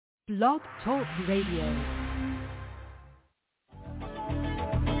Blog Talk Radio.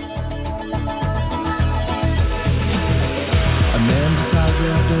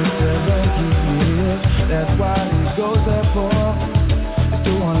 That's why he goes there for,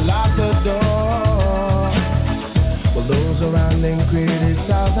 to unlock the door. Well, those around him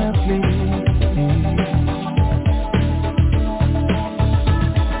criticize and flee.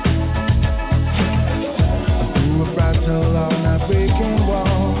 Through a fragile all not breaking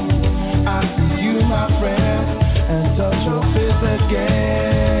wall, I see you, my friend, and touch your face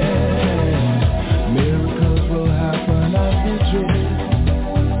again. Miracles will happen as we dream.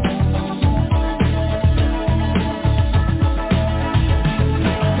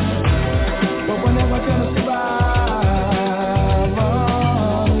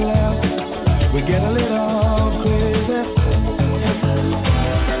 Get a little crazy.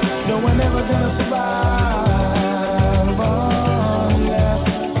 No one ever gonna survive. Oh,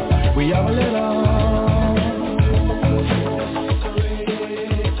 yeah. We are a little crazy.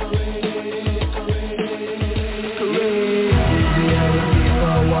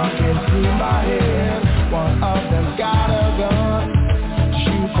 People walking through my head. One of them got a gun to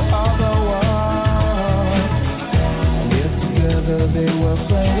shoot the other one. And yet together they were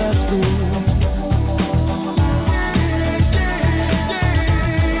friends at school.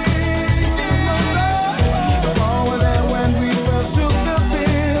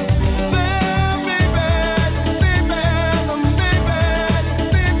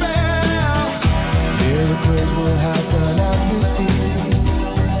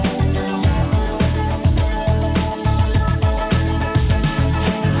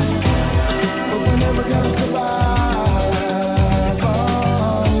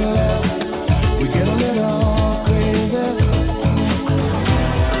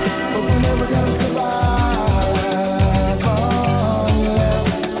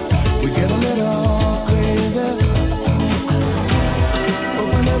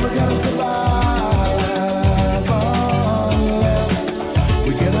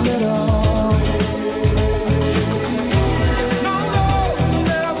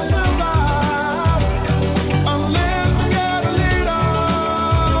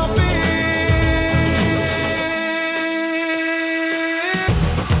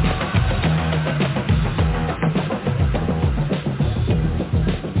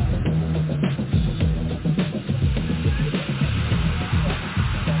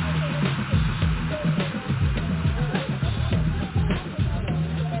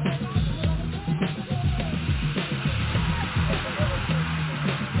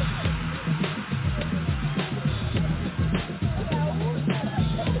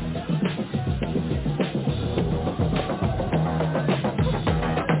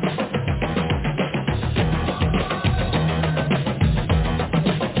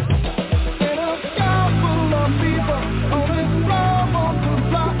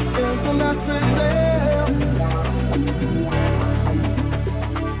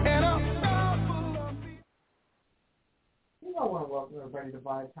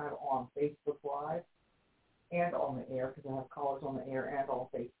 On Facebook Live and on the air, because I have callers on the air and on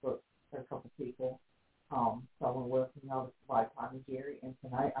Facebook. There's a couple people. So I want to welcome you all to Provide Time with Jerry. And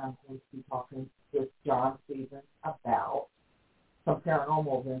tonight I'm going to be talking with John Stevens about some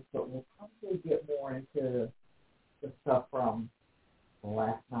paranormal events, but we'll probably get more into the stuff from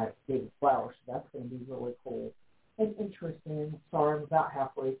last night's Big Flower. So that's going to be really cool and interesting. Sorry, I'm about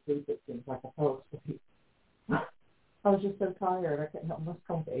halfway asleep. It seems like I fell asleep. I was just so tired. I couldn't help. Must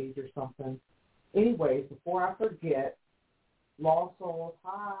come with age or something. Anyways, before I forget, Lost Souls.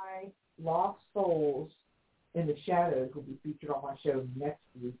 Hi, Lost Souls in the Shadows will be featured on my show next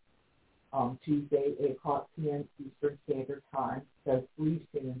week, Tuesday, 8 o'clock p.m. Eastern Standard Time. So please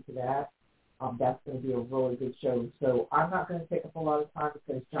tune into that. That's going to be a really good show. So I'm not going to take up a lot of time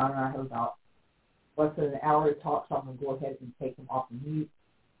because John and I have about less than an hour to talk. So I'm going to go ahead and take him off the mute.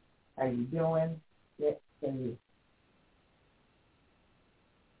 How you doing? Yes, thank you.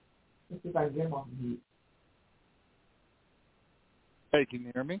 Let's see if I can get him on the mute. Hey, can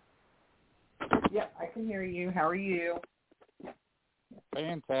you hear me? Yep, I can hear you. How are you?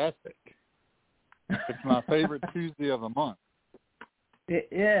 Fantastic. It's my favorite Tuesday of the month. It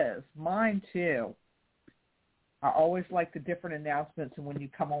is. Mine, too. I always like the different announcements and when you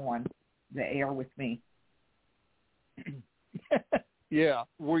come on the air with me. Yeah.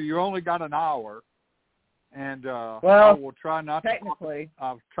 Well, you only got an hour. And well, I will try not technically.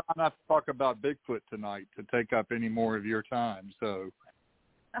 I'll try not to talk about Bigfoot tonight to take up any more of your time. So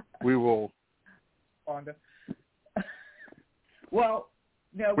we will. Well,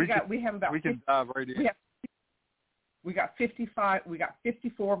 no, we can dive right in. We got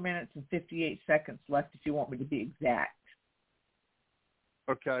 54 minutes and 58 seconds left if you want me to be exact.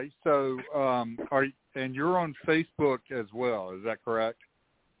 Okay, so and you're on Facebook as well, is that correct?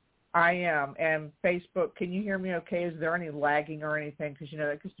 I am, and Facebook, can you hear me okay? Is there any lagging or anything? Because,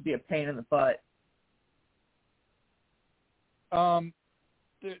 that used to be a pain in the butt.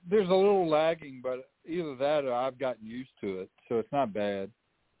 There's a little lagging, but either that or I've gotten used to it, so it's not bad.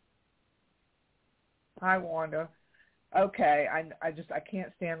 Hi, Wanda. Okay, I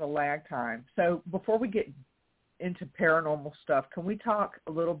can't stand the lag time. So before we get into paranormal stuff, can we talk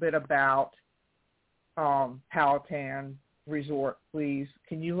a little bit about Powhatan Resort, please?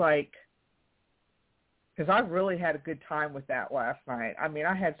 Can you, because I really had a good time with that last night. I mean,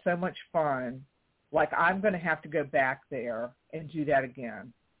 I had so much fun. I'm going to have to go back there and do that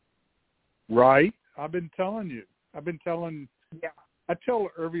again. Right. I've been telling you. Yeah. I tell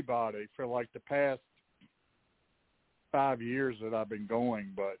everybody for the past 5 years that I've been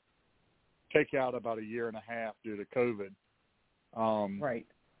going, but take out about a year and a half due to COVID. Right.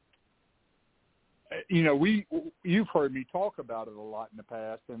 You've heard me talk about it a lot in the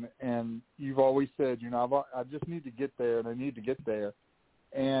past, and you've always said, I just need to get there, and I need to get there.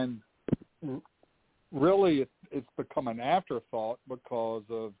 And really, it's become an afterthought because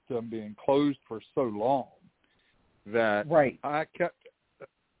of them being closed for so long that right. I kept,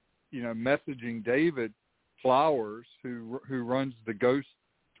 messaging David Flowers, who runs the ghost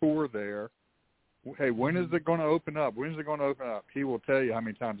tour there. Hey, when is it going to open up? When is it going to open up? He will tell you how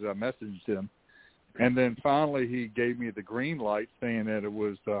many times I messaged him. And then finally he gave me the green light saying that it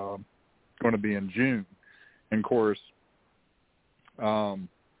was going to be in June. And, of course, so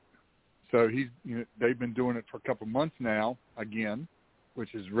they've been doing it for a couple months now again,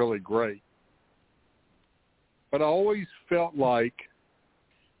 which is really great. But I always felt like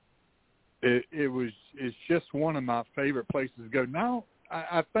it's just one of my favorite places to go. Now,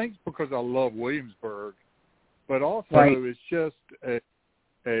 I think it's because I love Williamsburg, but also it's just it's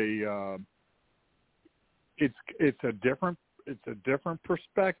a different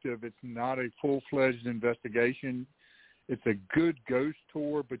perspective. It's not a full-fledged investigation. It's a good ghost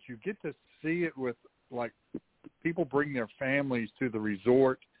tour, but you get to see it with people bring their families to the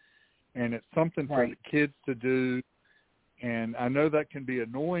resort, and it's something for the kids to do. And I know that can be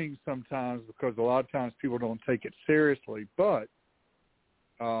annoying sometimes because a lot of times people don't take it seriously, but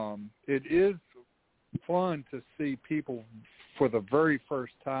it is fun to see people for the very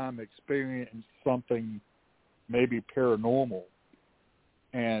first time experience something maybe paranormal.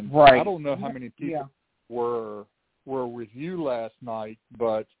 And I don't know how many people were with you last night,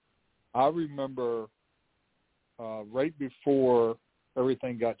 but I remember right before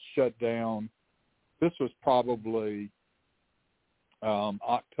everything got shut down, this was probably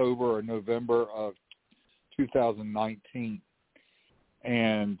October or November of 2019,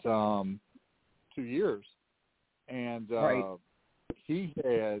 and 2 years. And he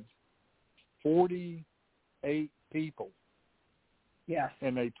had 48 people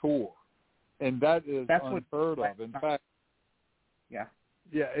in a tour. And that's unheard of. In fact,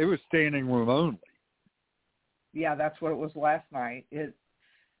 it was standing room only. Yeah, that's what it was last night. And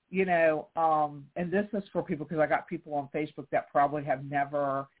this is for people, because I got people on Facebook that probably have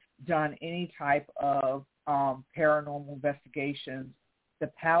never done any type of paranormal investigations. The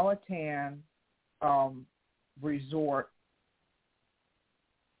Powhatan Resort,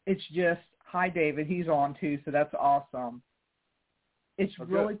 it's just, hi David, he's on too, so that's awesome. It's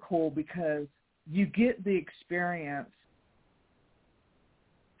really cool because you get the experience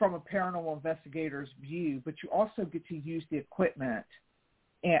from a paranormal investigator's view, but you also get to use the equipment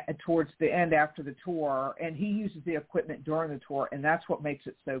towards the end after the tour, and he uses the equipment during the tour, and that's what makes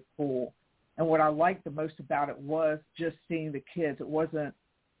it so cool. And what I liked the most about it was just seeing the kids.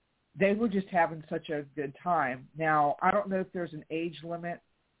 They were just having such a good time. Now, I don't know if there's an age limit.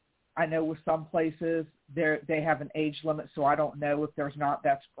 I know with some places they have an age limit, so I don't know if there's not.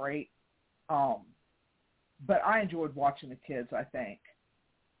 That's great. But I enjoyed watching the kids, I think,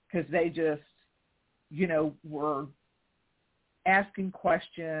 because they just, were asking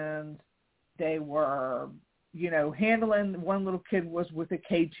questions. They were, handling. One little kid was with a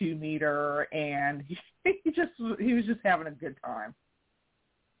K2 meter, and he was just having a good time.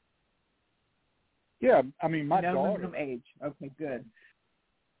 Yeah, I mean, my daughter. No minimum age. Okay, good.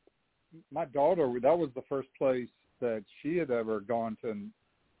 My daughter, that was the first place that she had ever gone to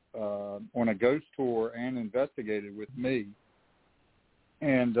on a ghost tour and investigated with me.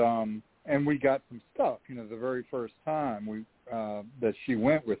 And we got some stuff, the very first time that she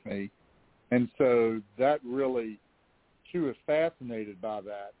went with me. And so that really, she was fascinated by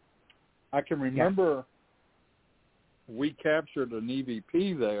that. I can remember we captured an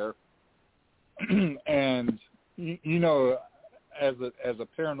EVP there, and you know, as a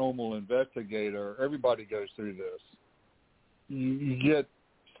paranormal investigator, everybody goes through this. You get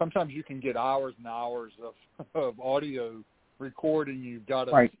sometimes you can get hours and hours of audio recording you've got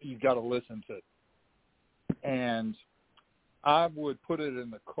to listen to, and I would put it in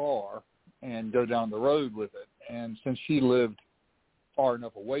the car and go down the road with it. And since she lived far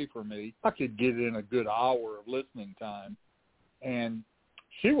enough away from me, I could get in a good hour of listening time, and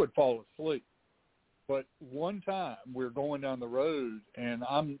she would fall asleep. But one time we're going down the road, and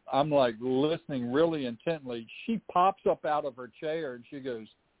I'm like listening really intently. She pops up out of her chair, and she goes,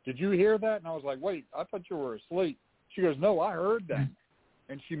 "Did you hear that?" And I was like, "Wait, I thought you were asleep." She goes, "No, I heard that."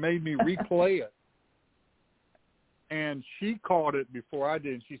 And she made me replay it. And she caught it before I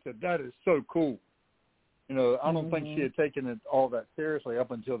did, and she said, "That is so cool." You know, I don't think she had taken it all that seriously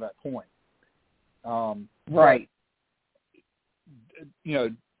up until that point. Right. You know,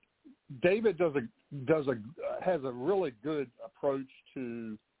 David has a really good approach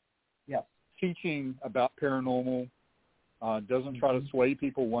to teaching about paranormal. Doesn't try to sway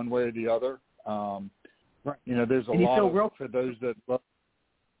people one way or the other. You know, there's a lot for those that love.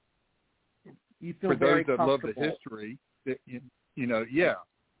 For those that love the history, you know,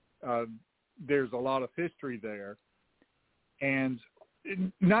 there's a lot of history there, and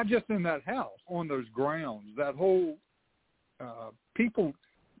not just in that house, on those grounds. That whole people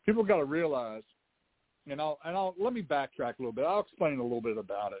got to realize, and I'll let me backtrack a little bit. I'll explain a little bit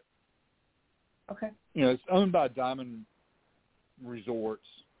about it. Okay. You know, it's owned by Diamond Resorts,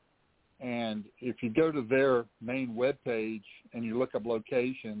 and if you go to their main webpage and you look up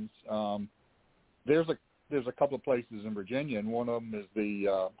locations, there's a couple of places in Virginia, and one of them is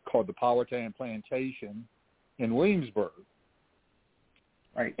called the Powhatan Plantation in Williamsburg.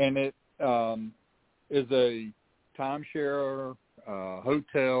 Right. And it is a timeshare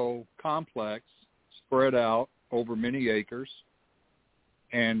hotel complex spread out over many acres,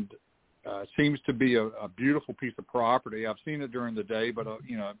 and seems to be a beautiful piece of property. I've seen it during the day, but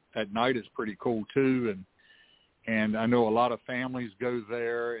you know, at night it's pretty cool too. And I know a lot of families go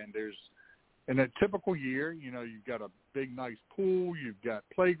there, and in a typical year, you know, you've got a big, nice pool, you've got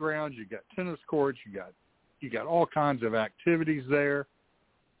playgrounds, you've got tennis courts, you got all kinds of activities there.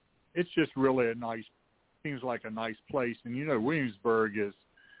 It's just really seems like a nice place. And, you know, Williamsburg is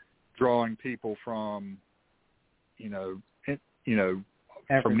drawing people from, from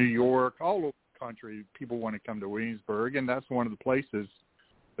New York, all over the country. People want to come to Williamsburg, and that's one of the places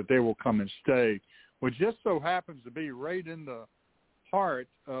that they will come and stay. What just so happens to be right in the heart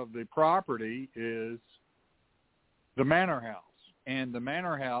of the property is the Manor House. And the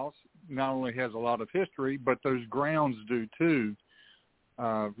Manor House not only has a lot of history, but those grounds do too.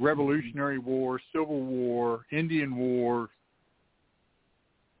 Revolutionary War, Civil War, Indian War.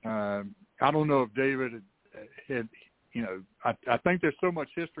 I don't know if David had you know, I think there's so much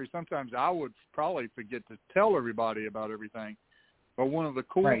history. Sometimes I would probably forget to tell everybody about everything. But one of the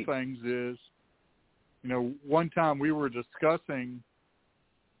cool things is, you know, one time we were discussing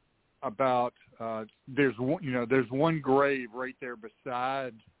about there's one grave right there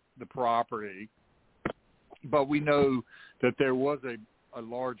beside the property, but we know that there was a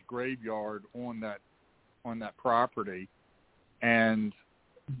large graveyard on that property, and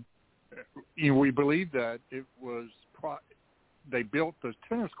you know, we believe that it was they built those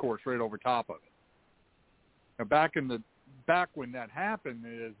tennis courts right over top of it. Now, back when that happened,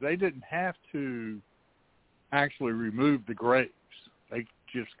 is they didn't have to actually remove the graves. They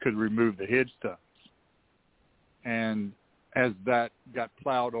just could remove the headstones. And as that got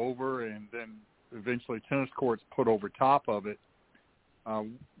plowed over and then eventually tennis courts put over top of it,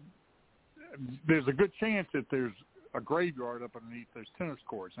 there's a good chance that there's a graveyard up underneath those tennis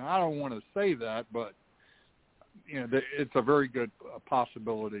courts. And I don't want to say that, but you know, it's a very good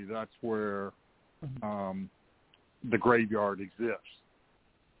possibility that's where the graveyard exists.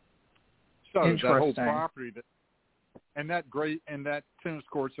 So that whole property, and that tennis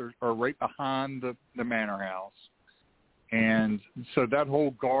courts are right behind the Manor House, and so that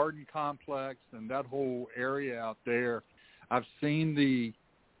whole garden complex and that whole area out there, I've seen the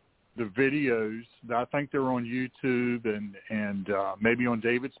videos. I think they're on YouTube and maybe on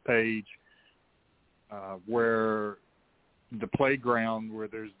David's page, where the playground where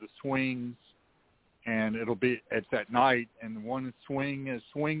there's the swings, and it's at night, and one swing is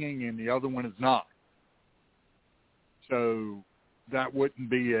swinging and the other one is not. So that wouldn't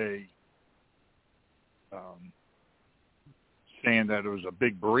be saying that it was a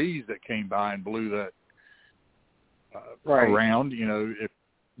big breeze that came by and blew that around. You know,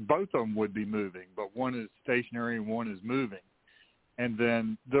 both of them would be moving, but one is stationary and one is moving. And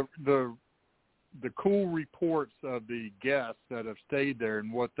then the cool reports of the guests that have stayed there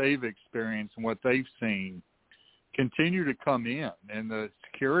and what they've experienced and what they've seen continue to come in, and the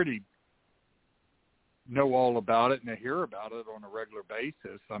security know all about it and they hear about it on a regular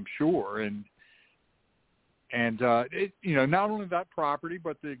basis, I'm sure. And it, you know, not only that property,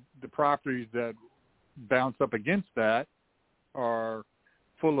 but the properties that bounce up against that are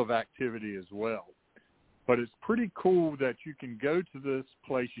full of activity as well. But it's pretty cool that you can go to this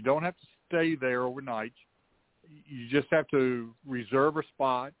place. You don't have to stay there overnight. You just have to reserve a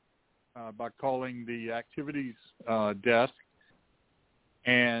spot by calling the activities desk,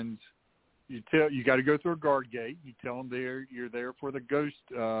 and you got to go through a guard gate. You tell them you're there for the ghost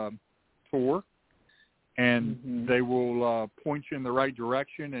tour, and they will point you in the right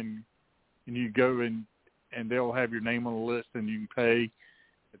direction, and you go and they'll have your name on the list, and you can pay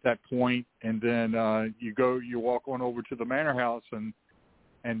at that point, and then you walk on over to the manor house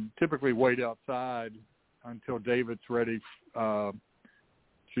and typically wait outside until David's ready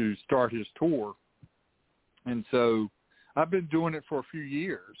to start his tour. And so I've been doing it for a few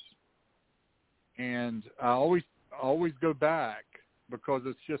years, and I always go back because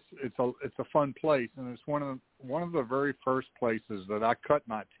it's a fun place, and it's one of the very first places that I cut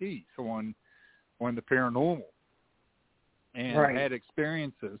my teeth on the paranormal and had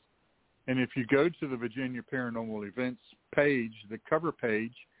experiences. And if you go to the Virginia Paranormal Events page, the cover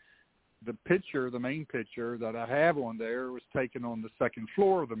page, the main picture that I have on there was taken on the second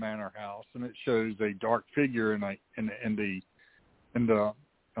floor of the manor house, and it shows a dark figure in the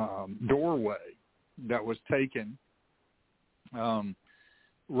doorway that was taken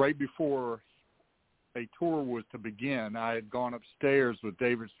right before a tour was to begin. I had gone upstairs with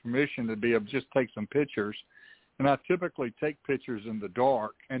David's permission to be able to just take some pictures, and I typically take pictures in the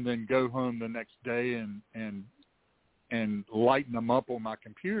dark and then go home the next day and lighten them up on my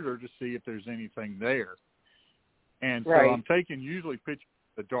computer to see if there's anything there. And so I'm taking usually pictures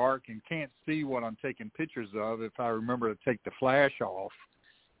in the dark and can't see what I'm taking pictures of if I remember to take the flash off.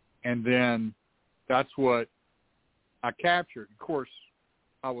 And then that's what I captured. Of course,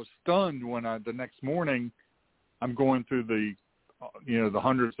 I was stunned when the next morning I'm going through the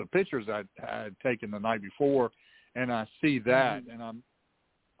hundreds of pictures I had taken the night before, and I see that, and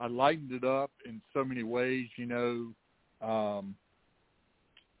I lightened it up in so many ways, and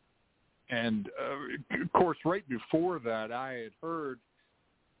of course, right before that, I had heard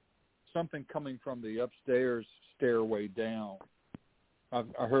something coming from the upstairs stairway down.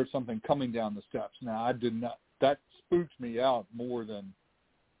 I heard something coming down the steps. Now, I did not. That spooked me out more than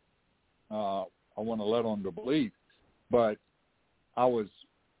I want to let on to believe. But I was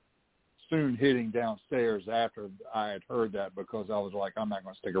soon heading downstairs after I had heard that, because I was like, I'm not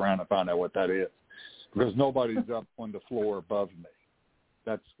going to stick around and find out what that is, because nobody's up on the floor above me.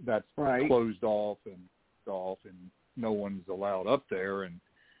 That's closed off, and no one's allowed up there, and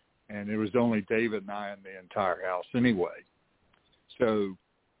it was only David and I in the entire house anyway. So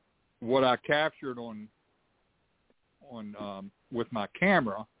what I captured on with my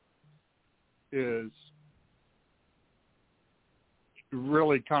camera is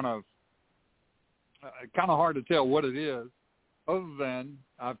really kind of hard to tell what it is, other than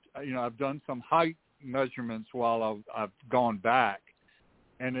I've done some height measurements while I've gone back,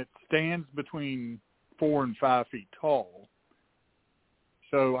 and it stands between 4 and 5 feet tall.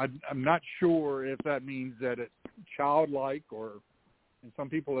 So I'm not sure if that means that it's childlike, and some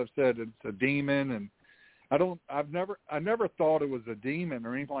people have said it's a demon, and I never thought it was a demon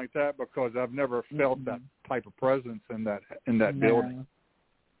or anything like that, because I've never felt that type of presence in that building.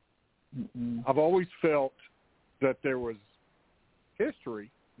 I've always felt that there was history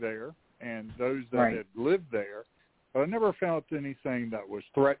there and those that had lived there, but I never felt anything that was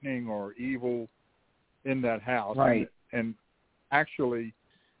threatening or evil in that house. And actually,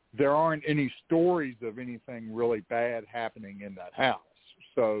 there aren't any stories of anything really bad happening in that house.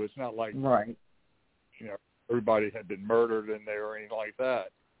 So it's not like everybody had been murdered in there or anything like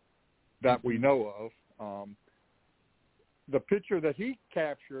that we know of. The picture that he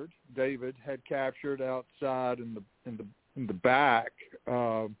captured, David had captured outside in the back,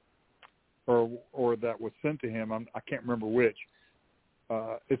 or that was sent to him. I can't remember which.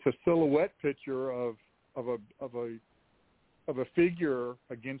 It's a silhouette picture of a figure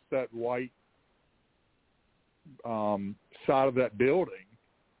against that white side of that building,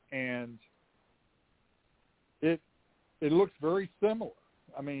 and it looks very similar.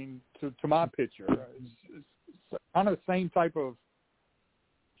 I mean, to my picture. It's kind of the same type of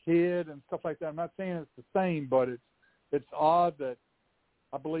head and stuff like that. I'm not saying it's the same, but it's odd that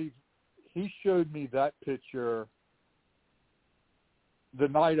I believe he showed me that picture the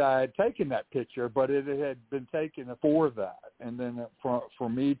night I had taken that picture, but it had been taken before that. And then for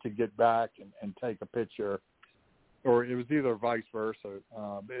me to get back and take a picture, or it was either vice versa.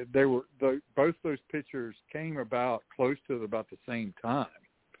 Both those pictures came about close to about the same time.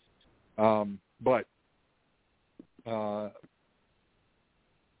 But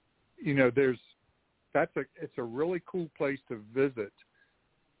you know, it's a really cool place to visit.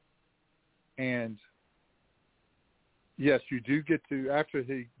 And yes, you do get to, after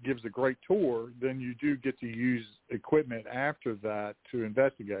he gives a great tour, then you do get to use equipment after that to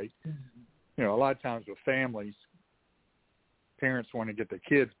investigate. Mm-hmm. You know, a lot of times with families, parents want to get their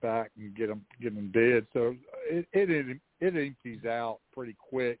kids back and get them bed, so it empties out pretty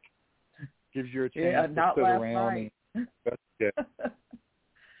quick. Gives you a chance to sit around and investigate.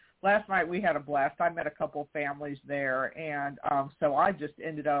 Last night we had a blast. I met a couple of families there, and so I just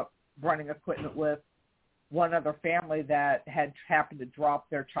ended up running equipment with one other family that had happened to drop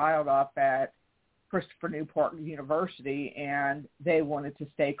their child off at Christopher Newport University, and they wanted to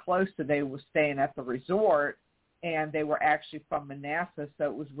stay close, so they were staying at the resort, and they were actually from Manassas, so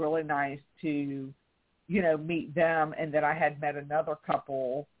it was really nice to, you know, meet them. And then I had met another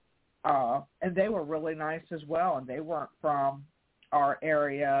couple, and they were really nice as well, and they weren't from our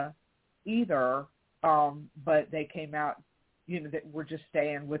area either, but they came out, you know, that were just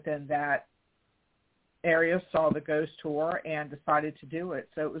staying within that area, saw the ghost tour, and decided to do it.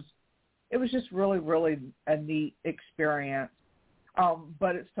 So it was just really, really a neat experience.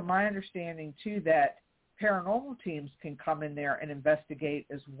 But it's to my understanding, too, that paranormal teams can come in there and investigate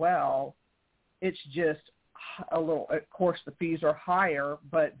as well. It's just a little, of course, the fees are higher,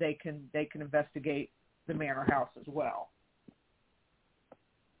 but they can investigate the manor house as well.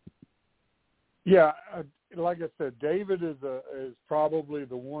 Yeah, like I said, David is probably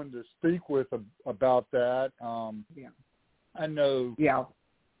the one to speak with about that. Yeah. I know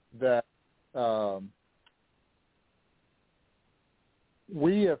that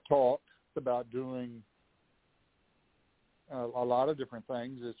we have talked about doing a lot of different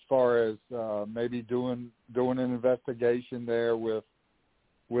things as far as maybe doing an investigation there with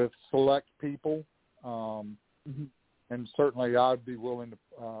select people, mm-hmm. And certainly I'd be willing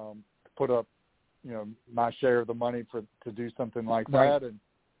to put up, you know, my share of the money to do something like that. And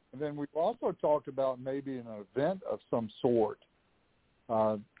then we've also talked about maybe an event of some sort.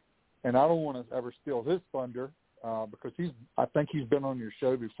 And I don't want to ever steal his thunder because I think he's been on your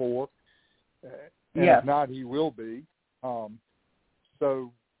show before. And if not, he will be.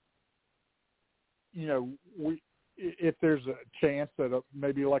 So, you know, if there's a chance that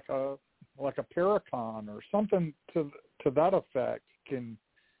maybe like a Paracon or something to that effect can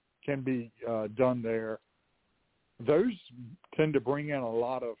be done there, those tend to bring in a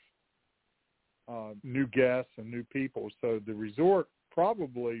lot of new guests and new people. So the resort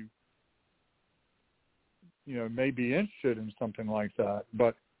probably, you know, may be interested in something like that.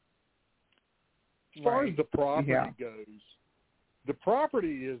 But as far as the property goes, the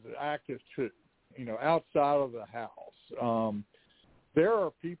property is active too, you know, outside of the house. There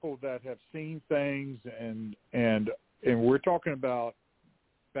are people that have seen things and we're talking about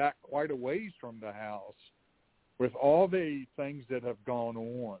back quite a ways from the house with all the things that have gone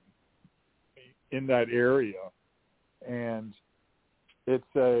on in that area. And it's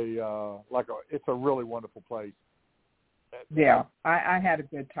it's a really wonderful place. Yeah, I had a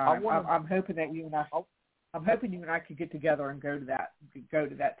good time. I'm hoping that you and I could get together and go to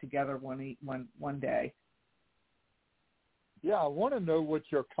that together one day. Yeah, I want to know what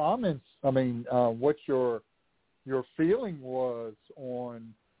your comments. What your feeling was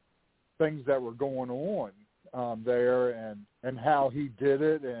on things that were going on there, and how he did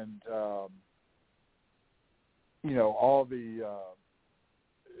it, and you know, all the.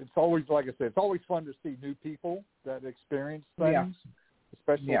 It's always, like I said, it's always fun to see new people that experience things,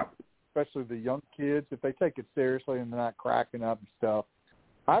 especially the young kids, if they take it seriously and they're not cracking up and stuff.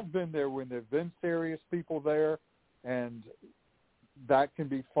 I've been there when there've been serious people there, and that can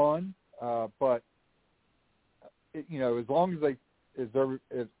be fun. But you know, as long as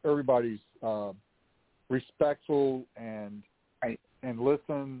everybody's respectful and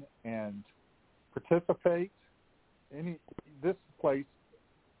listen and participate, this place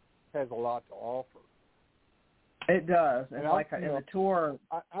has a lot to offer. It does, and in the tour,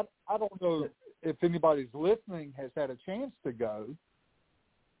 I don't know if anybody's listening has had a chance to go.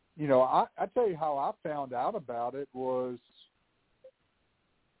 You know, I tell you how I found out about it was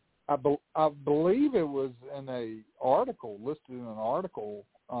I believe it was in listed in an article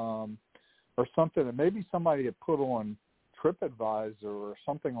or something that maybe somebody had put on TripAdvisor or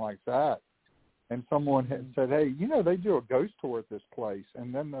something like that. And someone had said, hey, they do a ghost tour at this place.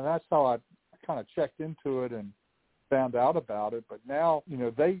 And then that's how I kind of checked into it and found out about it. But now,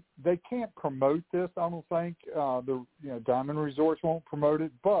 they can't promote this, I don't think. Diamond Resorts won't promote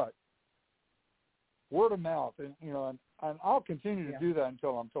it, but word of mouth, and I'll continue to do that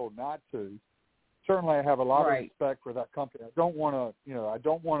until I'm told not to. Certainly, I have a lot of respect for that company. I don't want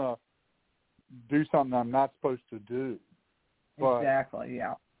to do something I'm not supposed to do. But, exactly.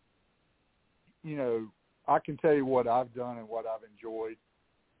 Yeah. I can tell you what I've done and what I've enjoyed,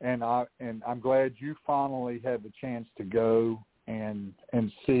 and I'm glad you finally had the chance to go and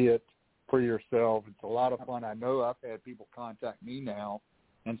see it for yourself. It's a lot of fun. I know I've had people contact me now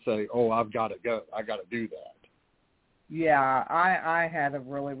and say, "Oh, I've got to go. I got to do that." Yeah, I had a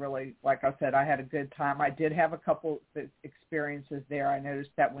really, really, like I said, I had a good time. I did have a couple experiences there. I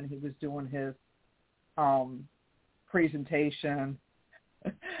noticed that when he was doing his presentation,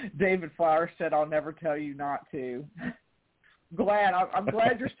 David Flowers said, "I'll never tell you not to." I'm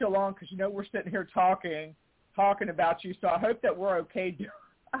glad you're still on, because we're sitting here talking about you. So I hope that we're okay.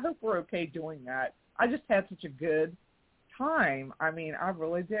 I hope we're okay doing that. I just had such a good time. I mean, I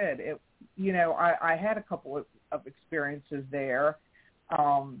really did. I had a couple of experiences there.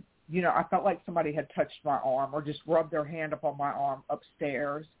 I felt like somebody had touched my arm or just rubbed their hand up on my arm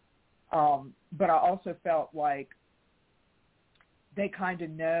upstairs. But I also felt like they kind of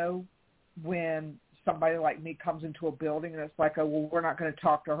know when somebody like me comes into a building and it's like, oh, well, we're not going to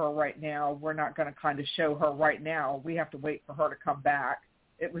talk to her right now. We're not going to kind of show her right now. We have to wait for her to come back.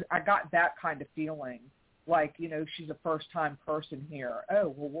 I got that kind of feeling, like, she's a first-time person here.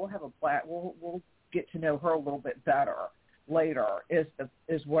 Oh, well, we'll get to know her a little bit better later is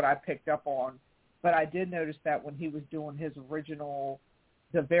what I picked up on. But I did notice that when he was doing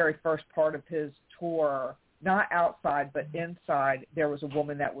the very first part of his tour, not outside, but inside, there was a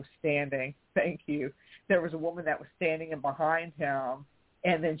woman that was standing. Thank you. There was a woman that was standing in behind him,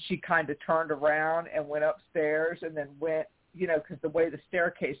 and then she kind of turned around and went upstairs and then went, because the way the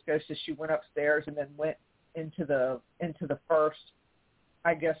staircase goes, so she went upstairs and then went into the first,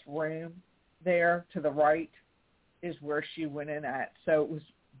 I guess, room there to the right is where she went in at. So it was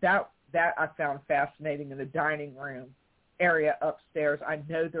that I found fascinating in the dining room area upstairs. I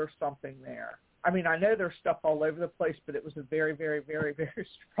know there's something there. I mean, I know there's stuff all over the place, but it was a very, very, very, very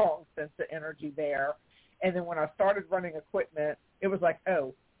strong sense of energy there. And then when I started running equipment, it was like,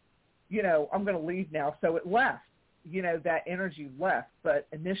 oh, I'm going to leave now. So it left. That energy left. But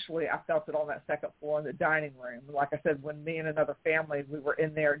initially I felt it on that second floor in the dining room. Like I said, when me and another family, we were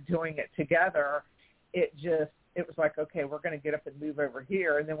in there doing it together, it was like, okay, we're going to get up and move over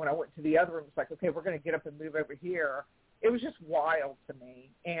here. And then when I went to the other room, it's like, okay, we're going to get up and move over here. It was just wild to me.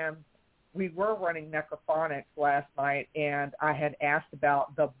 And we were running necrophonics last night, and I had asked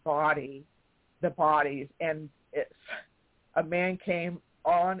about the bodies, and a man came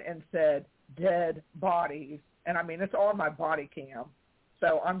on and said, dead bodies. And, I mean, it's on my body cam.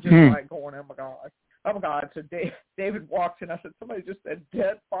 So I'm just like going, oh, my God. So David walks in. I said, somebody just said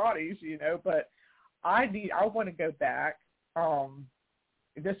dead bodies, but I want to go back.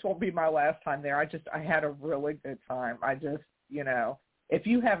 This won't be my last time there. I had a really good time. If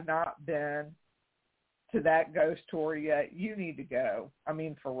you have not been to that ghost tour yet, you need to go. I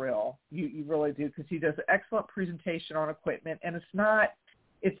mean, for real. You really do, because he does an excellent presentation on equipment, and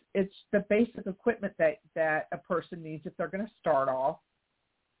it's the basic equipment that a person needs if they're going to start off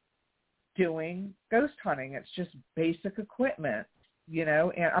doing ghost hunting. It's just basic equipment, and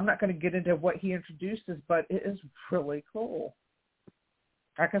I'm not going to get into what he introduces, but it is really cool.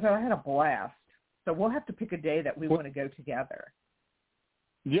 Like I said, I had a blast. So we'll have to pick a day that we want to go together.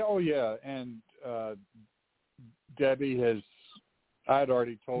 Yeah, oh yeah, and Debbie I had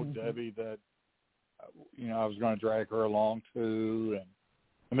already told Debbie that, I was going to drag her along too,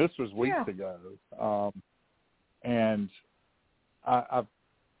 and this was weeks ago, and I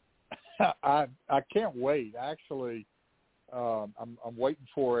can't wait. Actually, I'm waiting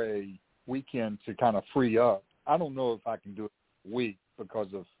for a weekend to kind of free up. I don't know if I can do it a week because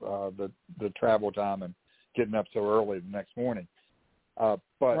of the travel time and getting up so early the next morning.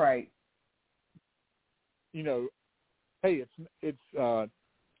 But right. Hey, it's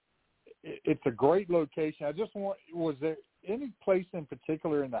a great location. I just was there any place in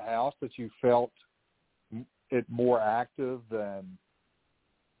particular in the house that you felt it more active than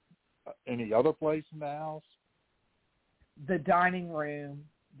any other place in the house? The dining room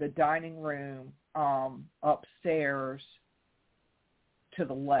upstairs to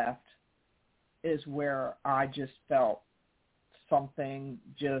the left is where I just felt something,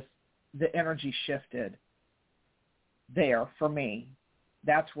 just the energy shifted. there for me.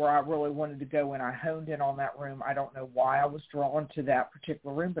 That's where I really wanted to go, and I honed in on that room. I don't know why I was drawn to that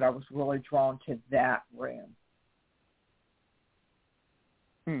particular room, but I was really drawn to that room.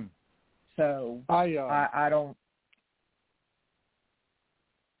 So I don't.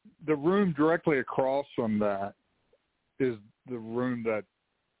 The room directly across from that is the room that,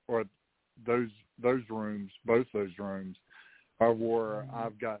 or those rooms, both those rooms, are where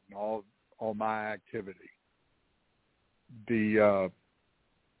I've gotten all my activity.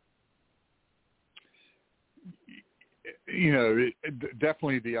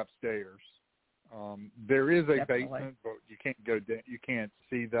 Definitely the upstairs. There is a basement, but you can't go down. You can't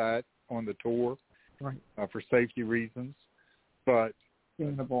see that on the tour, right, for safety reasons. But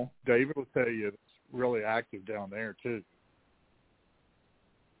David will tell you it's really active down there too.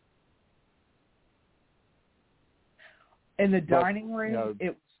 In the dining room,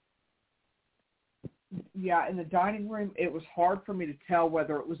 in the dining room, it was hard for me to tell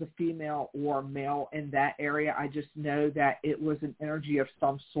whether it was a female or a male in that area. I just know that it was an energy of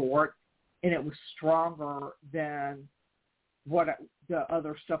some sort, and it was stronger than the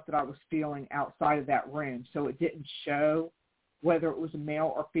other stuff that I was feeling outside of that room. So it didn't show whether it was a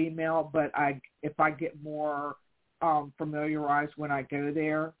male or female, but if I get more familiarized when I go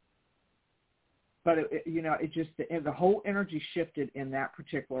there. But it just, the whole energy shifted in that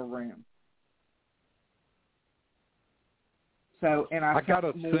particular room. So, and I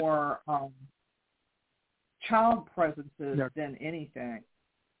felt more child presences than anything.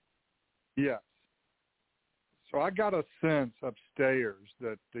 Yes. So I got a sense upstairs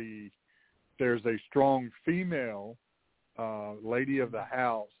that there's a strong female lady of the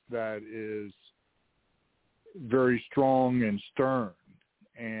house that is very strong and stern,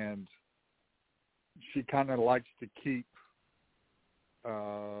 and she kind of likes to keep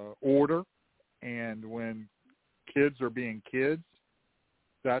order, and when kids are being kids,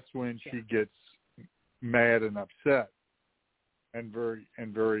 that's when she gets mad and upset, and very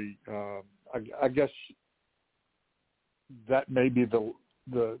I guess that may be the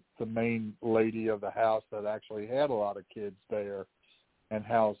main lady of the house that actually had a lot of kids there, and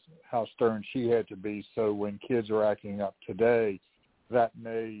how stern she had to be. So when kids are acting up today, that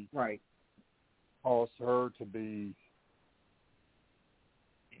may cause her to be,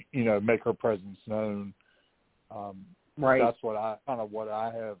 make her presence known. That's what I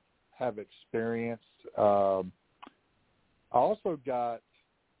have experienced. I also got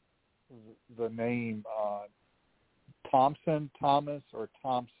the name Thomason,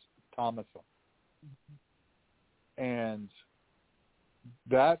 and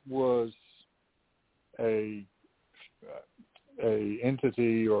that was a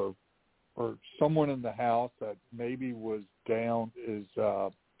entity or someone in the house that maybe was down in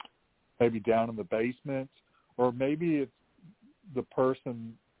the basement, or maybe it's the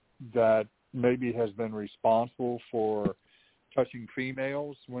person that maybe has been responsible for touching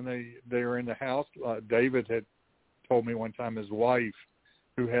females when they are in the house. David had told me one time his wife,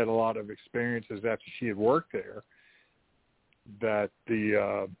 who had a lot of experiences after she had worked there, that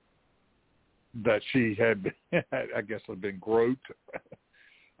that she had been, I guess, had been groped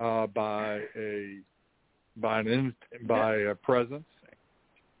by a presence,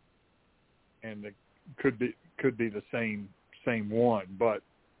 and it could be the same one, but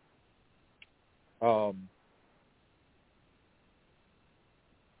not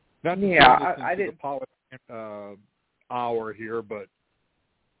to I didn't. Hour here, but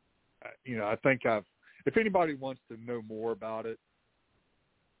I think if anybody wants to know more about it,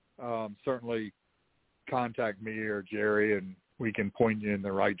 certainly contact me or Jerry, and we can point you in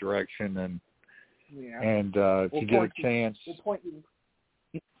the right direction. And if you get a chance, we'll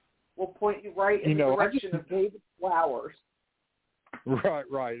point you right in the direction of David Flowers.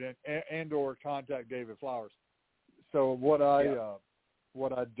 Right, and or contact David Flowers. So what I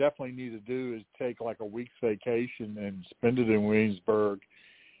definitely need to do is take like a week's vacation and spend it in Williamsburg,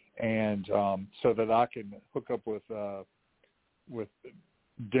 and so that I can hook up with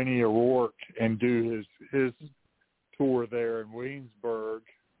Denny O'Rourke and do his tour there in Williamsburg,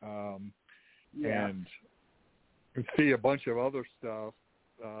 and see a bunch of other stuff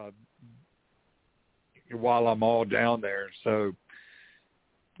while I'm all down there. So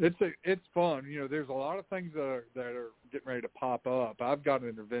it's fun. There's a lot of things that are getting ready to pop up. I've got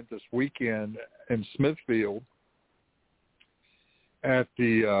an event this weekend in Smithfield at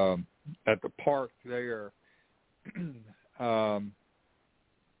the park there,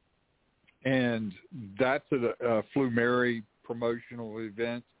 and that's a Flu Mary promotional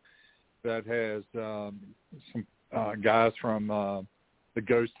event that has some guys from the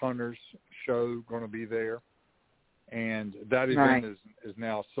Ghost Hunters show going to be there. and that event is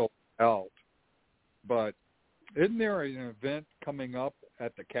now sold out. But isn't there an event coming up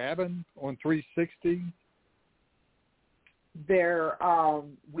at the cabin on 360?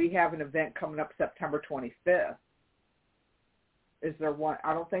 We have an event coming up September 25th. Is there one?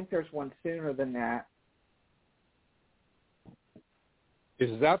 I don't think there's one sooner than that.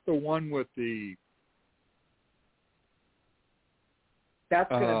 Is that the one with the? That's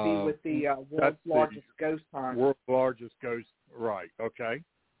going to be with the world's largest ghost hunt. World's largest ghost, right? Okay.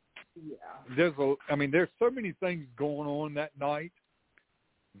 Yeah. There's so many things going on that night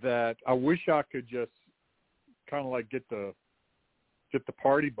that I wish I could just kind of like get the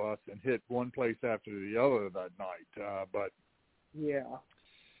party bus and hit one place after the other that night. But yeah,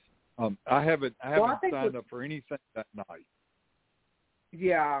 I haven't signed up for anything that night.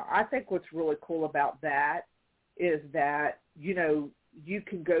 Yeah, I think what's really cool about that is that, you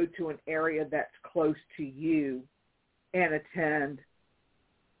can go to an area that's close to you and attend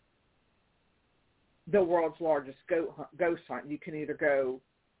the world's largest ghost hunt. You can either go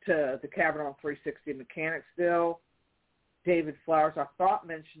to the cabin on 360 Mechanicsville. David Flowers, I thought,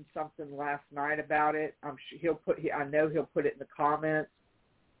 mentioned something last night about it. I'm sure I know he'll put it in the comments.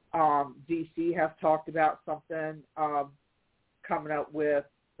 DC has talked about something coming up with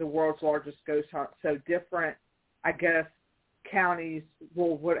the world's largest ghost hunt. So different, I guess, counties,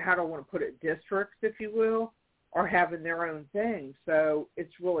 how do I want to put it, districts, if you will, are having their own thing. So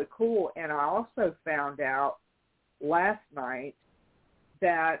it's really cool. And I also found out last night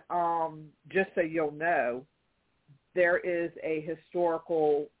that, just so you'll know, there is a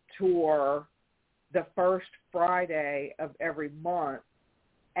historical tour the first Friday of every month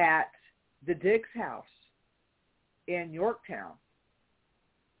at the Diggs House in Yorktown.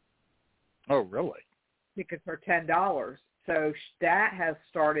 Oh, really? Tickets are $10. So that has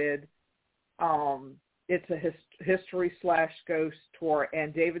started. It's a history/ghost tour,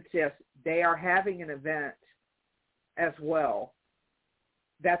 and David says they are having an event as well.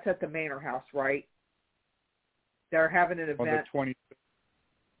 That's at the Manor House, right? They're having an event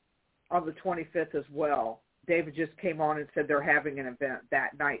on the 25th as well. David just came on and said they're having an event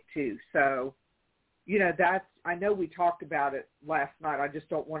that night too. So, I know we talked about it last night. I just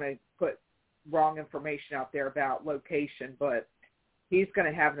don't want to put wrong information out there about location, but he's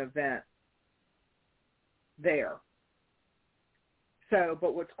going to have an event there. So,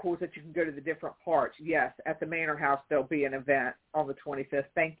 but what's cool is that you can go to the different parts. Yes, at the Manor House, there'll be an event on the 25th.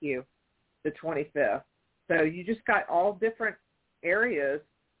 Thank you. The 25th. So you just got all different areas.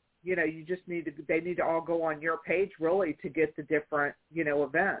 You just they need to all go on your page really to get the different,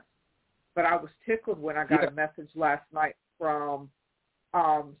 events. But I was tickled when I got a message last night from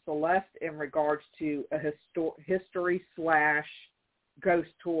Celeste in regards to a history/ghost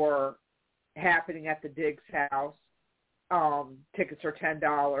tour happening at the Diggs House. Tickets are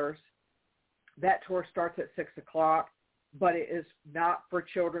 $10. That tour starts at 6:00, but it is not for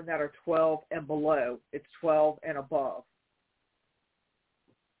children that are 12 and below. It's 12 and above.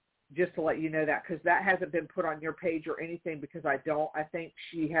 Just to let you know that, because that hasn't been put on your page or anything, because I think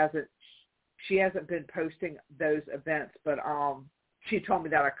she hasn't been posting those events, but she told me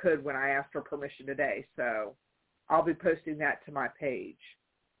that I could when I asked her permission today. So I'll be posting that to my page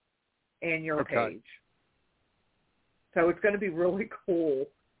and your page. So it's going to be really cool.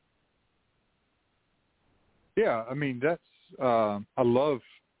 Yeah, that's I love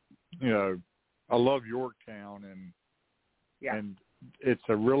Yorktown, and it's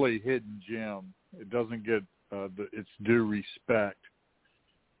a really hidden gem. It doesn't get its due respect.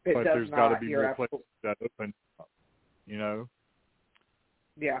 But there's got to be more places that open,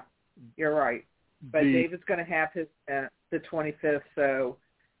 Yeah, you're right. But David's going to have his the 25th, so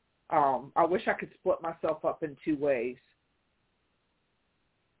I wish I could split myself up in two ways.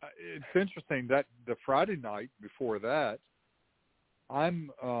 It's interesting that the Friday night before that,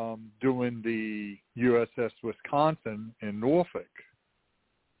 I'm doing the USS Wisconsin in Norfolk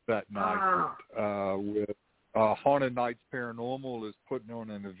that night with Haunted Nights Paranormal is putting on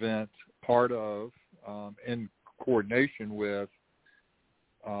an event, part of, in coordination with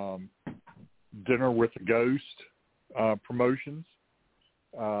Dinner with a Ghost promotions.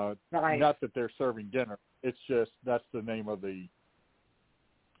 Nice. Not that they're serving dinner. It's just that's the name of the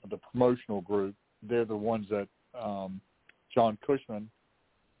promotional group. They're the ones that John Cushman,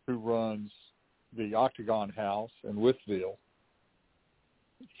 who runs the Octagon House in Withville,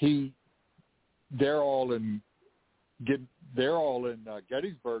 they're all in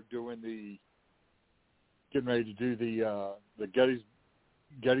Gettysburg getting ready to do the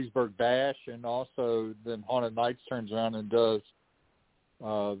Gettysburg Bash, and also then Haunted Nights turns around and does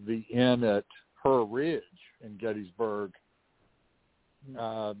the Inn at Her Ridge in Gettysburg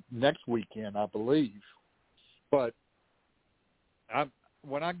next weekend, I believe. But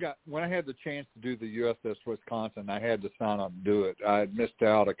when I had the chance to do the USS Wisconsin, I had to sign up and do it. I had missed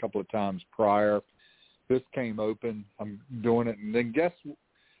out a couple of times prior. This came open. I'm doing it, and then guess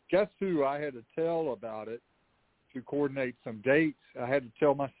who I had to tell about it to coordinate some dates? I had to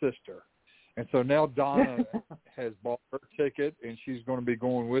tell my sister. And so now Donna has bought her ticket, and she's going to be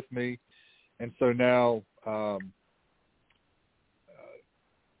going with me. And so now, as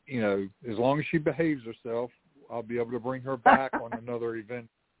long as she behaves herself, I'll be able to bring her back on another event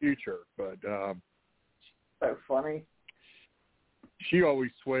in the future. But so funny. She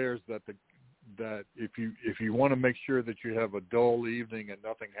always swears that if you want to make sure that you have a dull evening and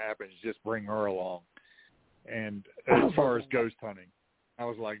nothing happens, just bring her along. And as far as ghost hunting, I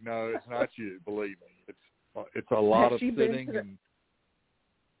was like, no, it's not you. Believe me, it's a lot of sitting and.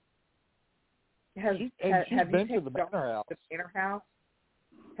 She's been to the Manor House. The Manor House.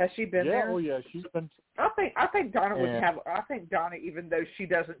 Has she been there? Yeah, oh yeah, she's been. I think Donna would have. I think Donna, even though she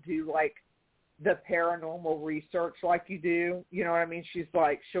doesn't do like the paranormal research like you do, you know what I mean? She's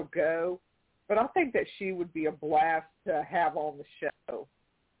like, she'll go, but I think that she would be a blast to have on the show.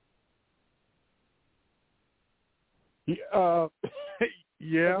 Yeah.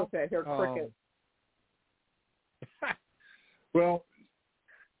 Okay, her cricket. Well,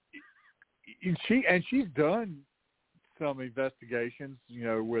 she's done some investigations,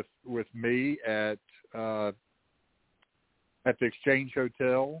 with me at the Exchange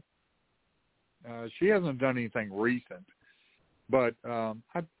Hotel. She hasn't done anything recent, but I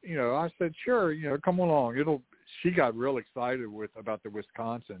said, sure, come along. She got real excited about the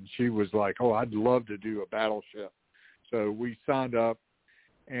Wisconsin. She was like, oh, I'd love to do a battleship. So we signed up,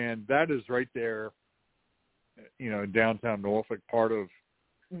 and that is right there, in downtown Norfolk, part of,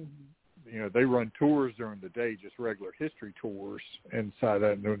 they run tours during the day, just regular history tours inside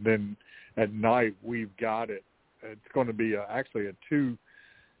that. And then at night, we've got it. It's going to be actually a two.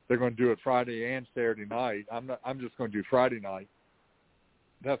 They're going to do it Friday and Saturday night. I'm just going to do Friday night.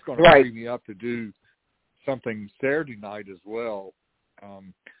 That's going to free me up to do something Saturday night as well.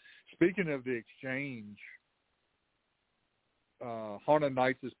 Speaking of the Exchange, Haunted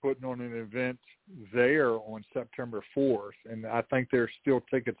Nights is putting on an event there on September 4th, and I think there's still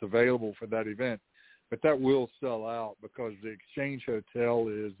tickets available for that event, but that will sell out because the Exchange Hotel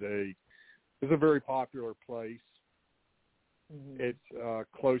is a very popular place. Mm-hmm. It's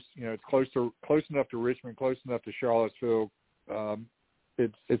close, it's close enough to Richmond, close enough to Charlottesville.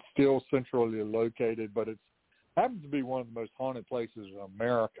 It's still centrally located, but it happens to be one of the most haunted places in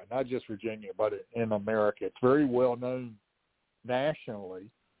America, not just Virginia, but in America. It's very well known nationally,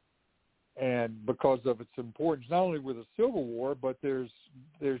 and because of its importance, not only with the Civil War, but there's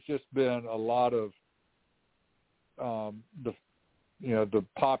just been a lot of the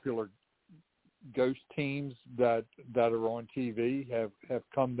popular ghost teams that are on TV have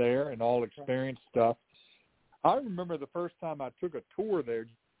come there and all experienced stuff. I remember the first time I took a tour there,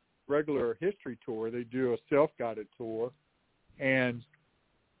 regular history tour. They do a self-guided tour, and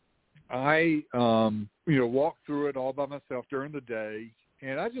I, walked through it all by myself during the day,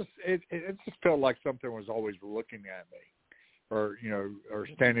 and it just felt like something was always looking at me, or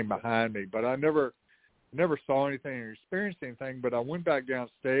standing behind me. But I never saw anything or experienced anything. But I went back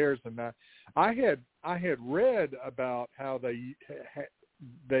downstairs, and I had read about how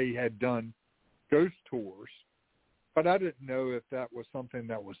they had done ghost tours, but I didn't know if that was something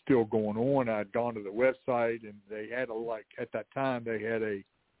that was still going on. I'd gone to the website, and they had at that time they had a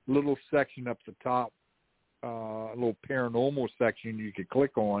little section up the top, a little paranormal section you could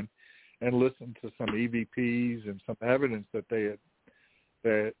click on and listen to some EVPs and some evidence that they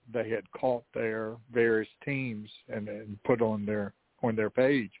had caught their various teams and put on their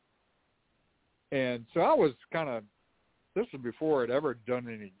page. And so I was this was before I'd ever done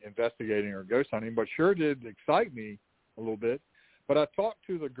any investigating or ghost hunting, but sure did excite me a little bit. But I talked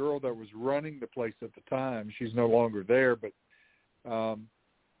to the girl that was running the place at the time. She's no longer there, but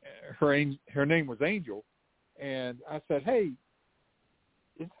her name was Angel, and I said, "Hey,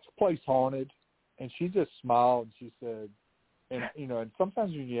 is this place haunted?" And she just smiled and she said, and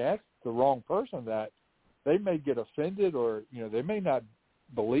sometimes when you ask the wrong person that, they may get offended or they may not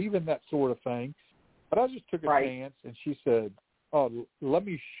believe in that sort of thing. But I just took a chance, and she said, "Oh, let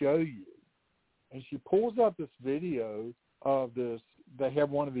me show you." And she pulls up this video of this. They have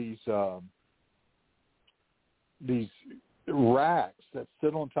one of these racks that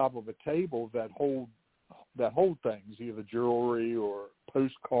sit on top of a table that hold things, either jewelry or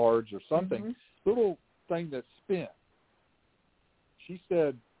postcards or something, little thing that spins. She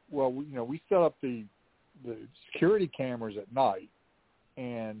said, well, we set up the security cameras at night,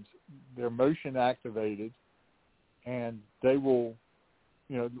 and they're motion activated, and they will,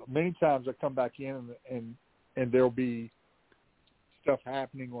 many times I come back in and there'll be stuff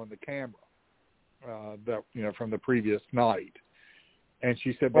happening on the camera that from the previous night. And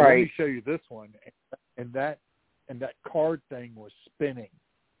she said, "But let me show you this one," and that card thing was spinning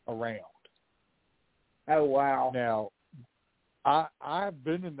around. Oh wow! Now, I've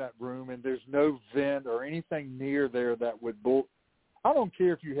been in that room, and there's no vent or anything near there that would I don't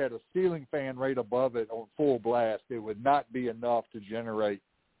care if you had a ceiling fan right above it on full blast, it would not be enough to generate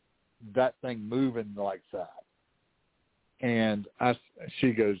that thing moving like that. And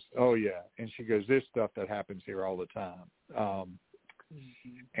she goes, "Oh yeah," and she goes, "There's stuff that happens here all the time."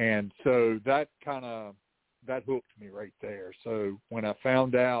 And so that hooked me right there. So when I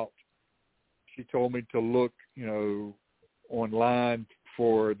found out, she told me to look, online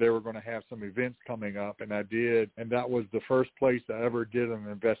for they were going to have some events coming up, and I did. And that was the first place I ever did an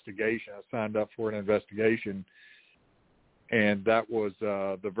investigation. I signed up for an investigation, and that was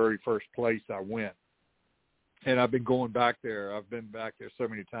the very first place I went. And I've been going back there. I've been back there so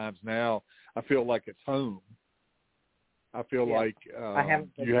many times now. I feel like it's home. I feel like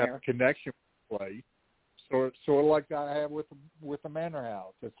you have a connection with the place. Sort of like I have with the Manor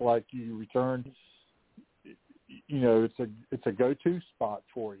House. It's like you return. It's a go-to spot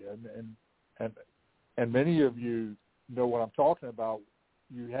for you, and many of you know what I'm talking about.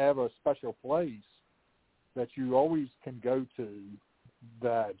 You have a special place that you always can go to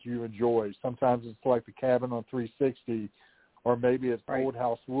that you enjoy. Sometimes it's like the Cabin on 360, or maybe it's Old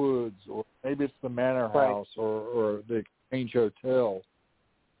House Woods, or maybe it's the Manor House, or the Exchange Hotel.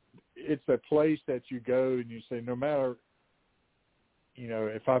 It's a place that you go and you say, no matter,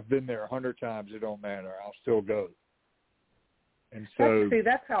 if I've been there 100 times, it don't matter. I'll still go. And so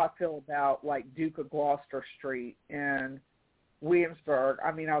that's how I feel about like Duke of Gloucester Street and Williamsburg.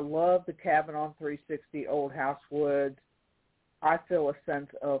 I mean, I love the Cabin on 360, Old House Woods. I feel a sense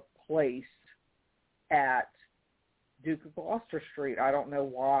of place at Duke of Gloucester Street. I don't know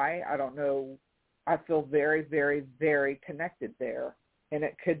why. I don't know. I feel very, very, very connected there. And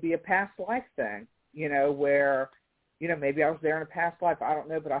it could be a past life thing, where, maybe I was there in a past life. I don't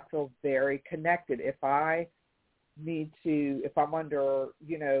know, but I feel very connected. If I'm under,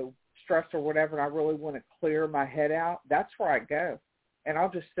 stress or whatever, and I really want to clear my head out, that's where I go. And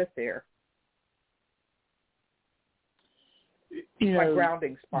I'll just sit there. My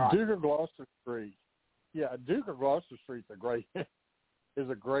grounding spot. Duke of Gloucester Street. Yeah, Duke of Gloucester Street's a great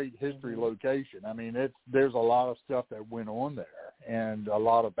history location. I mean, there's a lot of stuff that went on there, and a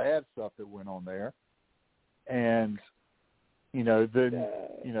lot of bad stuff that went on there. And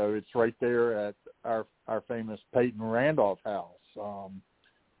it's right there at our famous Peyton Randolph house.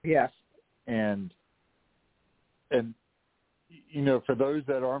 Yes. And for those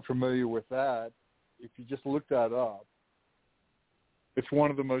that aren't familiar with that, if you just look that up, it's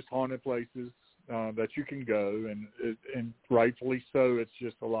one of the most haunted places that you can go, and rightfully so. It's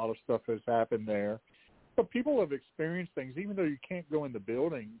just a lot of stuff has happened there. But people have experienced things, even though you can't go in the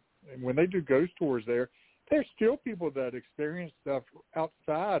building. And when they do ghost tours there, there's still people that experience stuff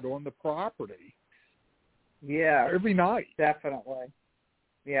outside on the property. Yeah. Every night. Definitely.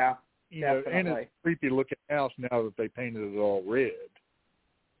 Yeah. Definitely. And it's a creepy looking house now that they painted it all red.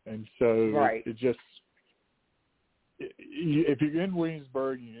 And so it just, if you're in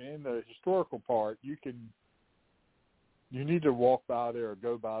Williamsburg and you're in the historical part, you need to walk by there or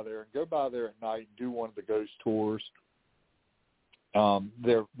go by there at night and do one of the ghost tours.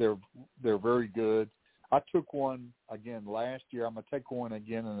 They're very good. I took one again last year. I'm going to take one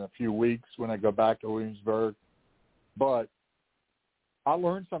again in a few weeks when I go back to Williamsburg. But I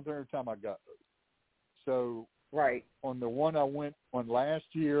learned something every time I go. So on the one I went on last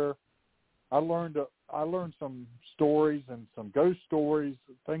year, I learned some stories and some ghost stories,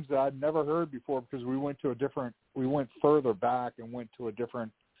 things that I'd never heard before, because we went further back and went to a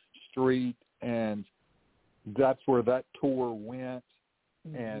different street, and that's where that tour went.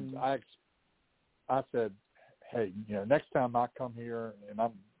 Mm-hmm. And I said, hey, next time I come here and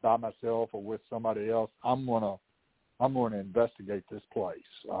I'm by myself or with somebody else, I'm gonna investigate this place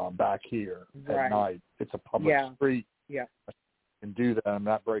back here at night. It's a public street. Yeah. And do that. I'm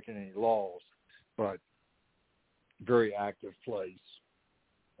not breaking any laws, but very active place.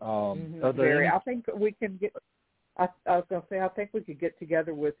 I think we can get. I was going to say, I think we could get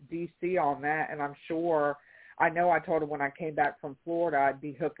together with DC on that, and I'm sure. I know I told him when I came back from Florida I'd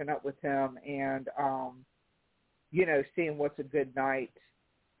be hooking up with him and, seeing what's a good night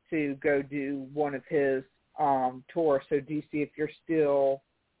to go do one of his tours. So DC, if you're still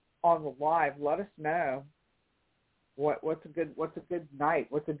on the live, let us know what's a good night,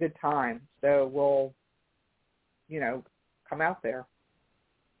 what's a good time. So we'll, come out there.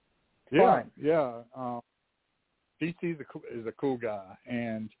 Yeah, Fun. yeah. DC is a cool guy,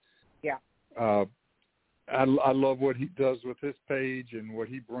 and yeah, I love what he does with his page and what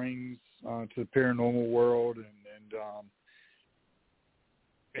he brings to the paranormal world,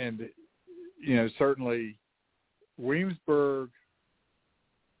 and certainly Williamsburg,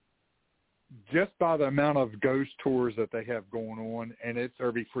 just by the amount of ghost tours that they have going on, and it's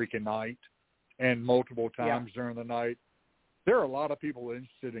every freaking night and multiple times during the night, there are a lot of people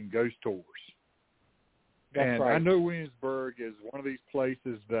interested in ghost tours. That's right. I know Williamsburg is one of these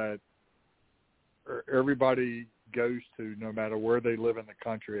places that everybody goes to, no matter where they live in the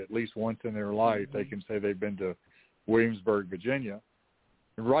country. At least once in their life, they can say they've been to Williamsburg, Virginia,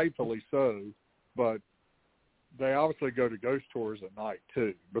 and rightfully so. But they obviously go to ghost tours at night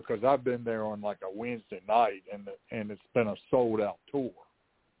too, because I've been there on like a Wednesday night, and it's been a sold out tour.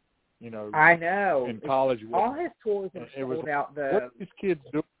 I know. In college, all his tours are sold out. What are these kids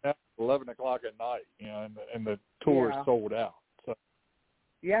doing at 11 o'clock at night? And the tour is sold out. So.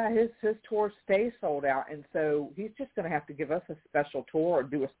 Yeah, his tours stay sold out, and so he's just going to have to give us a special tour or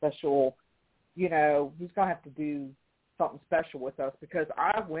do a special. He's going to have to do something special with us, because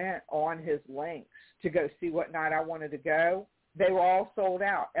I went on his links to go see what night I wanted to go. They were all sold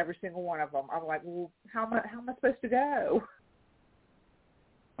out, every single one of them. I'm like, well, how am I supposed to go?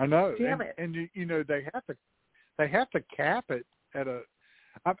 I know. Damn it. And they have to cap it at a.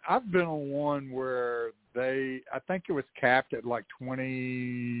 I've been on one where I think it was capped at like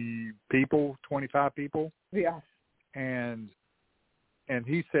 20 people, 25 people. Yeah. And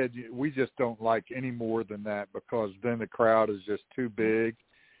he said, we just don't like any more than that, because then the crowd is just too big,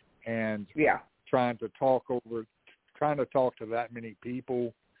 and trying to talk to that many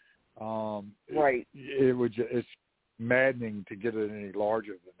people, right. It's maddening to get it any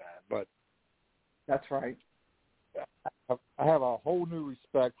larger than that. But that's right. I have a whole new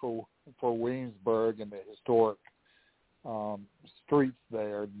respect for Williamsburg and the historic streets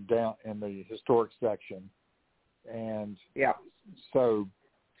there down in the historic section. And so,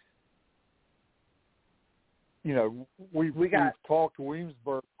 we've talked to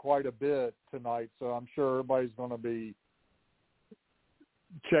Williamsburg quite a bit tonight, so I'm sure everybody's going to be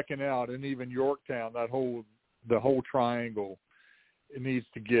checking out, and even Yorktown, the whole triangle, it needs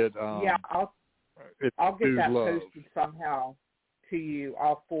to get I'll get that love. posted somehow to you.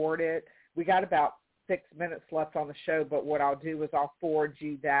 I'll forward it. We got about 6 minutes left on the show, but what I'll do is I'll forward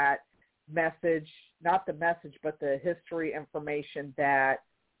you that message, not the message, but the history information that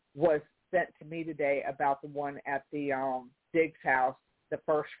was sent to me today about the one at the Diggs house, the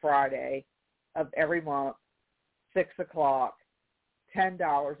first Friday of every month, 6 o'clock,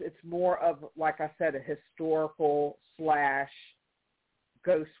 $10. It's more of, like I said, a historical /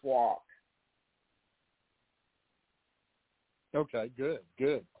 ghost walk. Okay, good.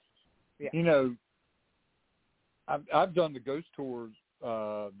 Yeah. I've done the ghost tours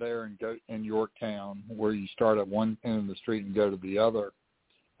there in Yorktown, where you start at one end of the street and go to the other,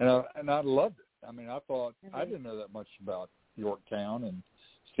 and I loved it. I mean, I thought I didn't know that much about Yorktown, and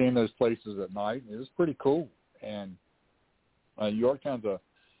seeing those places at night, it was pretty cool. And Yorktown's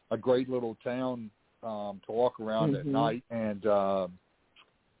a great little town to walk around at night, and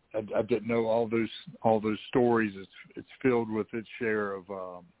I didn't know all those stories. It's filled with its share of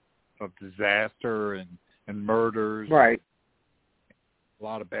disaster and murders. Right. A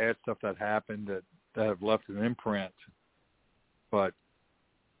lot of bad stuff that happened that have left an imprint. But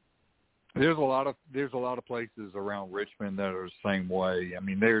there's a lot of places around Richmond that are the same way. I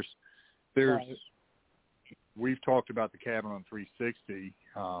mean, there's we've talked about the cabin on 360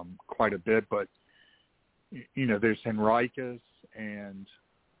 quite a bit, but there's Henricus, and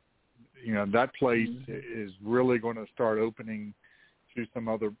that place is really going to start opening to some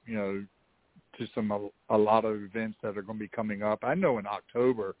other, a lot of events that are going to be coming up. I know in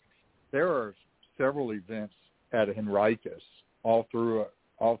October there are several events at Henricus all through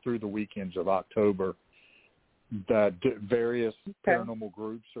the weekends of October that various paranormal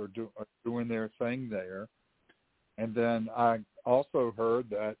groups are doing their thing there. And then I also heard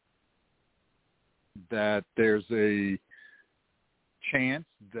that there's a chance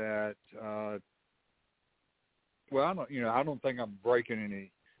that I don't think I'm breaking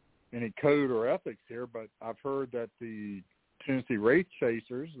any code or ethics here, but I've heard that the Tennessee Wraith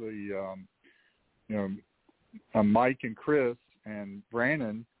Chasers, Mike and Chris and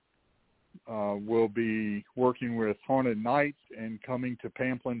Brandon will be working with Haunted Nights and coming to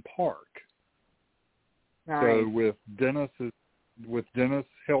Pamplin Park. Nice. So with Dennis's with Dennis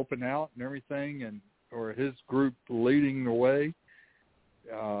helping out and everything, or his group leading the way.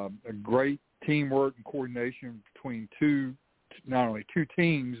 A great teamwork and coordination between not only two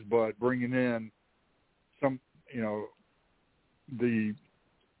teams, but bringing in some, the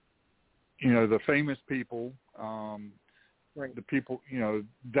famous people, right. the people,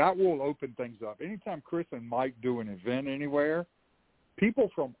 that will open things up. Anytime Chris and Mike do an event anywhere, people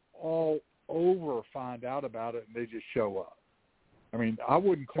from all over find out about it and they just show up. I mean, I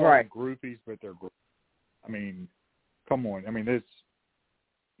wouldn't call them groupies, but they're groupies. I mean, come on. I mean, it's,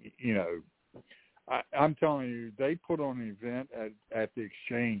 I'm telling you, they put on an event at the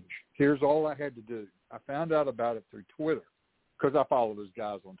Exchange. Here's all I had to do. I found out about it through Twitter because I follow those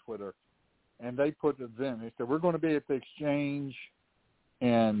guys on Twitter. And they put the event. They said, we're going to be at the Exchange,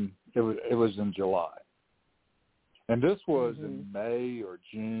 and it was in July. And this was in May or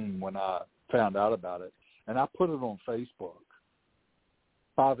June when I found out about it. And I put it on Facebook.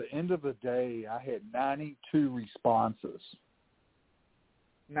 By the end of the day, I had 92 responses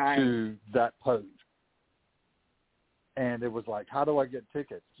to that post. And it was like, how do I get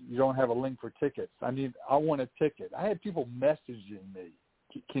tickets? You don't have a link for tickets. I want a ticket. I had people messaging me.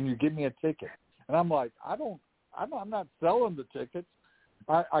 Can you give me a ticket? And I'm like, I'm not selling the tickets.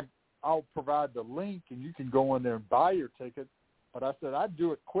 I'll provide the link and you can go in there and buy your ticket. But I said, I'd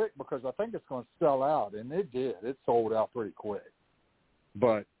do it quick because I think it's going to sell out. And it did. It sold out pretty quick.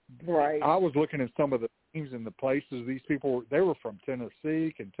 But I was looking at some of the teams and the places these people, they were from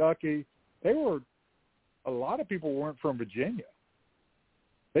Tennessee, Kentucky. A lot of people weren't from Virginia.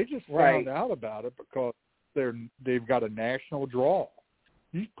 They just found out about it because they've got a national draw.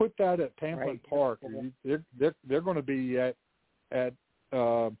 You put that at Pamplin Park, they're going to be at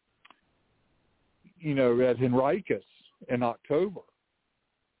Henricus in October.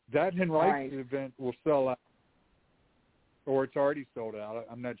 That Henricus event will sell out, or it's already sold out.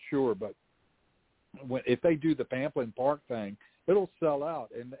 I'm not sure, but if they do the Pamplin Park thing, it'll sell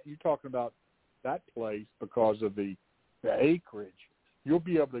out. And you're talking about that place because of the acreage. You'll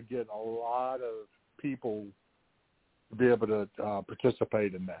be able to get a lot of people to be able to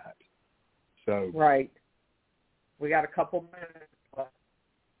participate in that. So we got a couple minutes left.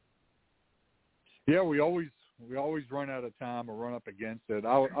 Yeah, we always run out of time or run up against it.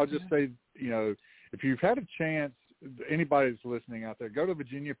 I'll just say, if you've had a chance, anybody that's listening out there, go to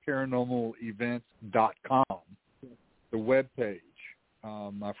VirginiaParanormalEvents.com, the webpage.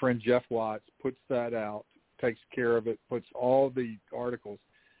 My friend Jeff Watts puts that out, takes care of it, puts all the articles.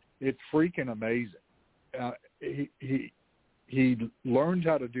 It's freaking amazing. He learned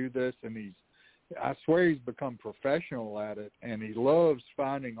how to do this, and I swear he's become professional at it, and he loves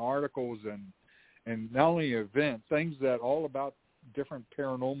finding articles and not only events, things that all about different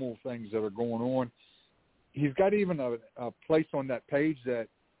paranormal things that are going on. He's got even a place on that page that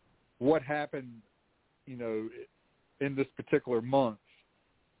what happened, in this particular month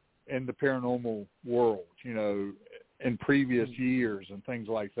in the paranormal world, in previous years and things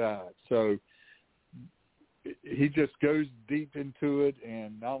like that. So he just goes deep into it,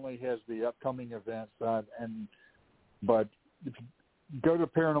 and not only has the upcoming events, but if you go to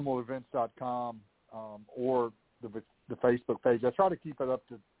paranormalevents.com or the Facebook page, I try to keep it up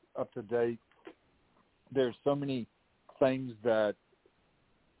to date. There's so many things that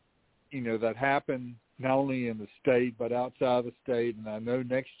that happen not only in the state but outside the state, and I know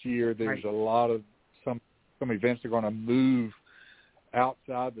next year there's a lot of some events are going to move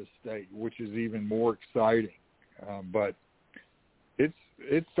outside the state, which is even more exciting. But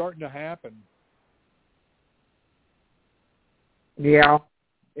it's starting to happen. Yeah,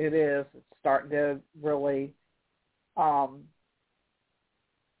 it is. It's starting to really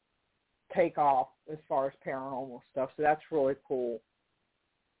take off as far as paranormal stuff. So that's really cool.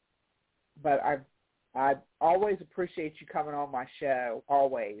 But I always appreciate you coming on my show,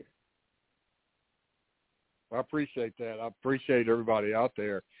 always. I appreciate that. I appreciate everybody out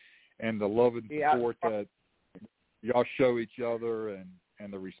there and the love and support that y'all show each other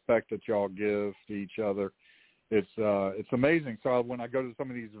and the respect that y'all give to each other. It's amazing. So when I go to some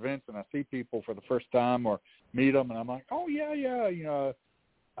of these events and I see people for the first time or meet them, and I'm like, oh yeah,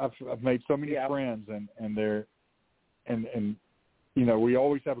 I've made so many friends, and they're and we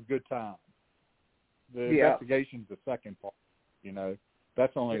always have a good time. The investigation's the second part.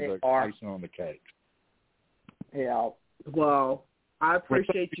 That's only the icing on the cake. Yeah. Well, I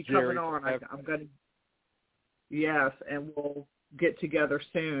appreciate you coming on. I'm going to, yes, and we'll get together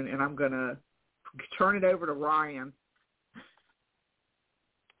soon, and I'm going to turn it over to Ryan.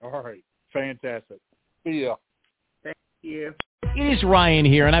 All right. Fantastic. See ya. Thank you. It is Ryan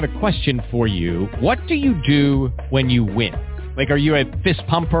here, and I have a question for you. What do you do when you win? Like, are you a fist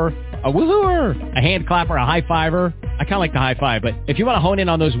pumper, a woohooer, a hand clapper, a high fiver? I kind of like the high five, but if you want to hone in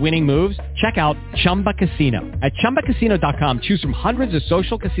on those winning moves, check out Chumba Casino. At ChumbaCasino.com, choose from hundreds of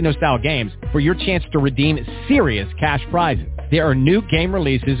social casino-style games for your chance to redeem serious cash prizes. There are new game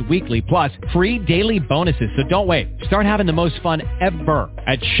releases weekly, plus free daily bonuses, so don't wait. Start having the most fun ever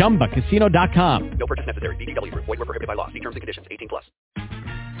at ChumbaCasino.com. No purchase necessary. VTG. Void where prohibited by law. See terms and conditions. 18+.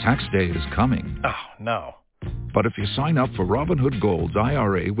 Tax day is coming. Oh, no. But if you sign up for Robinhood Gold's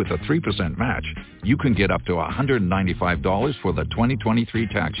IRA with a 3% match, you can get up to $195 for the 2023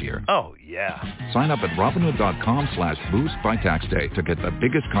 tax year. Oh, yeah. Sign up at Robinhood.com/boost by tax day to get the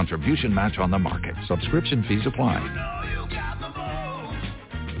biggest contribution match on the market. Subscription fees apply.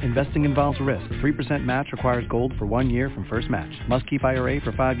 Investing involves risk. 3% match requires gold for 1 year from first match. Must keep IRA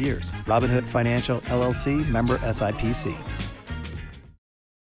for 5 years. Robinhood Financial, LLC, member SIPC.